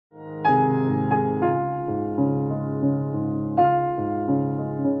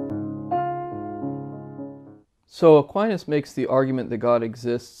So Aquinas makes the argument that God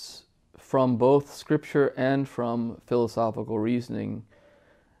exists from both Scripture and from philosophical reasoning,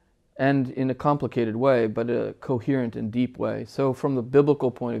 and in a complicated way, but a coherent and deep way. So from the biblical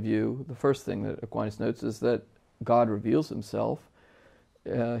point of view, the first thing that Aquinas notes is that God reveals himself.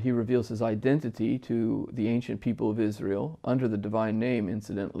 He reveals his identity to the ancient people of Israel under the divine name,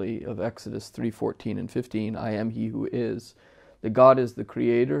 incidentally, of Exodus 3:14 and 15, I am he who is. That God is the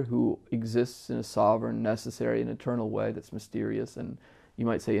creator who exists in a sovereign, necessary, and eternal way that's mysterious and, you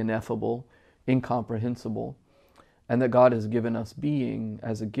might say, ineffable, incomprehensible. And that God has given us being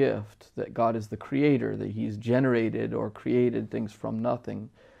as a gift, that God is the creator, that he's generated or created things from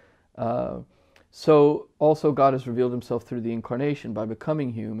nothing. So also God has revealed himself through the incarnation by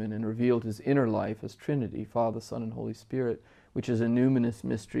becoming human and revealed his inner life as Trinity, Father, Son, and Holy Spirit, which is a numinous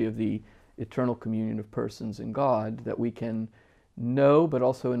mystery of the eternal communion of persons in God that we can know, but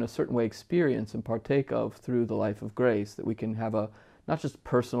also in a certain way experience and partake of through the life of grace, that we can have a not just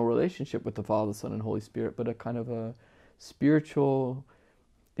personal relationship with the Father, Son, and Holy Spirit, but a kind of a spiritual,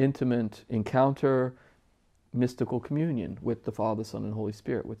 intimate encounter, mystical communion with the Father, Son, and Holy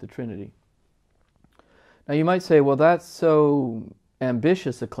Spirit, with the Trinity. Now you might say, well, that's so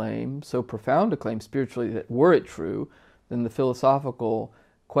ambitious a claim, so profound a claim spiritually, that were it true, then the philosophical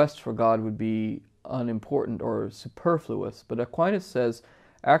quest for God would be unimportant or superfluous. But Aquinas says,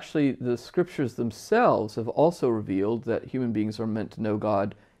 actually, the Scriptures themselves have also revealed that human beings are meant to know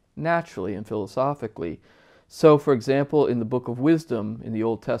God naturally and philosophically. So, for example, in the Book of Wisdom in the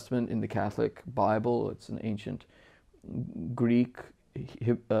Old Testament, in the Catholic Bible, it's an ancient Greek,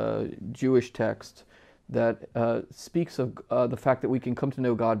 Jewish text that speaks of the fact that we can come to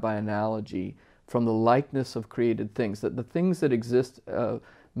know God by analogy from the likeness of created things, that the things that exist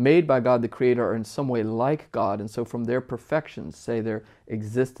made by God the Creator are in some way like God, and so from their perfections, say their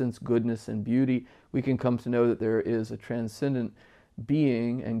existence, goodness, and beauty, we can come to know that there is a transcendent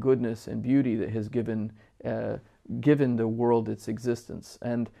being and goodness and beauty that has given the world its existence.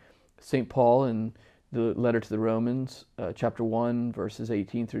 And St. Paul in the letter to the Romans, chapter 1, verses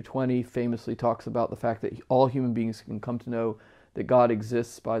 18 through 20, famously talks about the fact that all human beings can come to know that God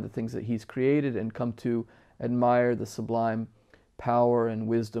exists by the things that he's created and come to admire the sublime power and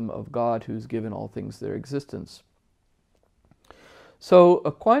wisdom of God who's given all things their existence. So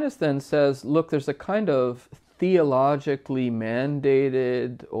Aquinas then says, look, there's a kind of theologically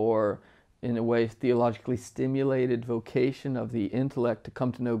mandated, or in a way theologically stimulated vocation of the intellect to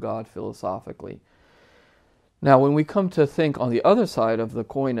come to know God philosophically. Now, when we come to think on the other side of the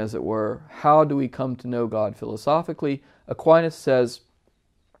coin, as it were, how do we come to know God philosophically? Aquinas says,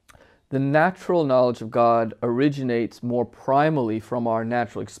 the natural knowledge of God originates more primally from our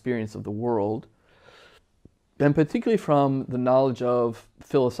natural experience of the world, and particularly from the knowledge of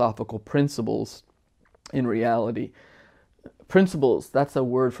philosophical principles in reality. Principles, that's a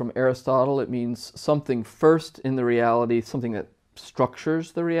word from Aristotle. It means something first in the reality, something that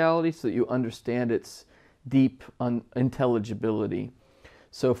structures the reality so that you understand its deep intelligibility.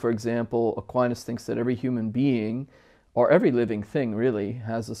 So, for example, Aquinas thinks that every human being, or every living thing really,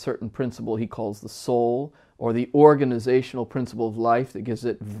 has a certain principle he calls the soul, or the organizational principle of life that gives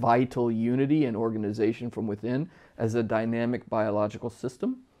it vital unity and organization from within as a dynamic biological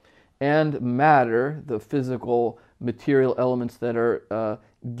system. And matter, the physical material elements that are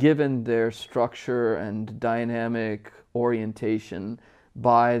given their structure and dynamic orientation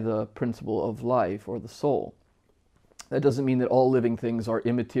by the principle of life, or the soul. That doesn't mean that all living things are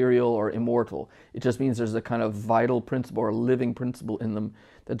immaterial or immortal. It just means there's a kind of vital principle or living principle in them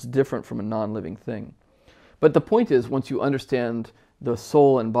that's different from a non-living thing. But the point is, once you understand the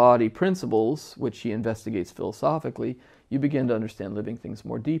soul and body principles, which he investigates philosophically, you begin to understand living things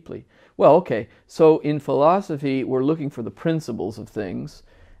more deeply. Well, okay, so in philosophy, we're looking for the principles of things,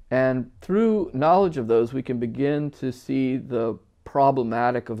 and through knowledge of those, we can begin to see the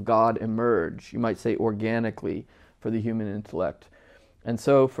problematic of God emerge, you might say organically, for the human intellect. And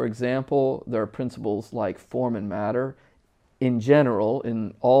so, for example, there are principles like form and matter in general,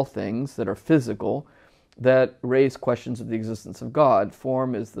 in all things that are physical, that raise questions of the existence of God.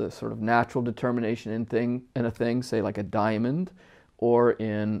 Form is the sort of natural determination in a thing, say like a diamond, or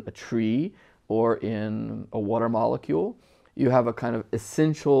in a tree, or in a water molecule. You have a kind of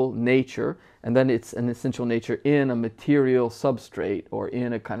essential nature, and then it's an essential nature in a material substrate, or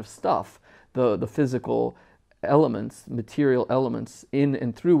in a kind of stuff, the physical elements, material elements, in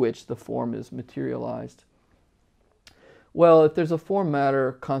and through which the form is materialized. Well, if there's a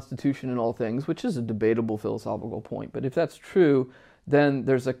form-matter constitution in all things, which is a debatable philosophical point, but if that's true, then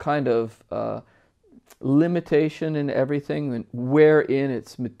there's a kind of limitation in everything, and wherein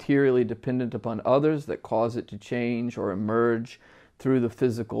it's materially dependent upon others that cause it to change or emerge through the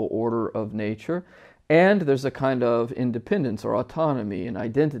physical order of nature. And there's a kind of independence or autonomy and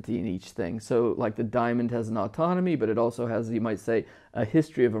identity in each thing. So like the diamond has an autonomy, but it also has, you might say, a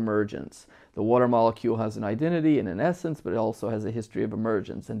history of emergence. The water molecule has an identity and an essence, but it also has a history of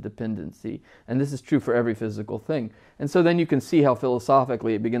emergence and dependency. And this is true for every physical thing. And so then you can see how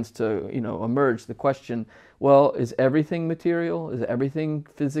philosophically it begins to, emerge the question, well, is everything material? Is everything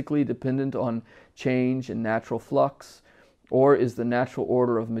physically dependent on change and natural flux? Or is the natural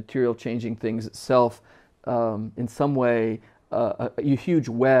order of material changing things itself in some way a huge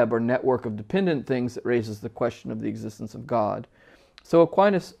web or network of dependent things that raises the question of the existence of God? So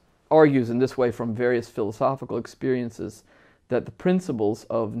Aquinas argues in this way from various philosophical experiences that the principles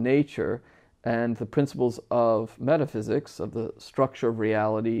of nature and the principles of metaphysics, of the structure of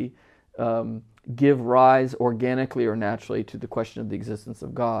reality, give rise organically or naturally to the question of the existence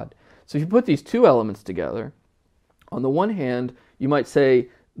of God. So if you put these two elements together, on the one hand, you might say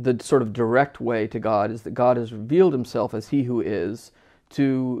the sort of direct way to God is that God has revealed himself as he who is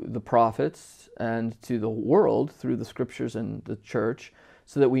to the prophets and to the world through the scriptures and the church,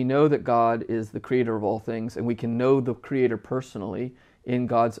 so that we know that God is the creator of all things, and we can know the creator personally in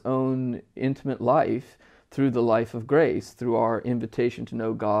God's own intimate life through the life of grace, through our invitation to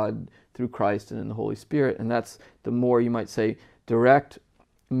know God through Christ and in the Holy Spirit. And that's the more, you might say, direct,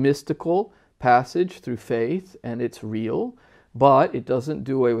 mystical passage through faith, and it's real, but it doesn't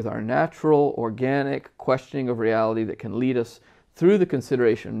do away with our natural, organic questioning of reality that can lead us through the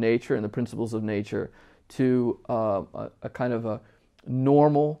consideration of nature and the principles of nature to a kind of a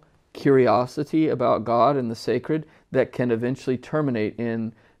normal curiosity about God and the sacred that can eventually terminate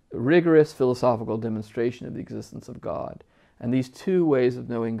in rigorous philosophical demonstration of the existence of God. And these two ways of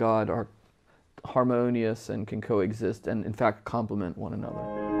knowing God are harmonious and can coexist and in fact complement one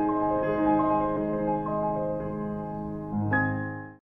another.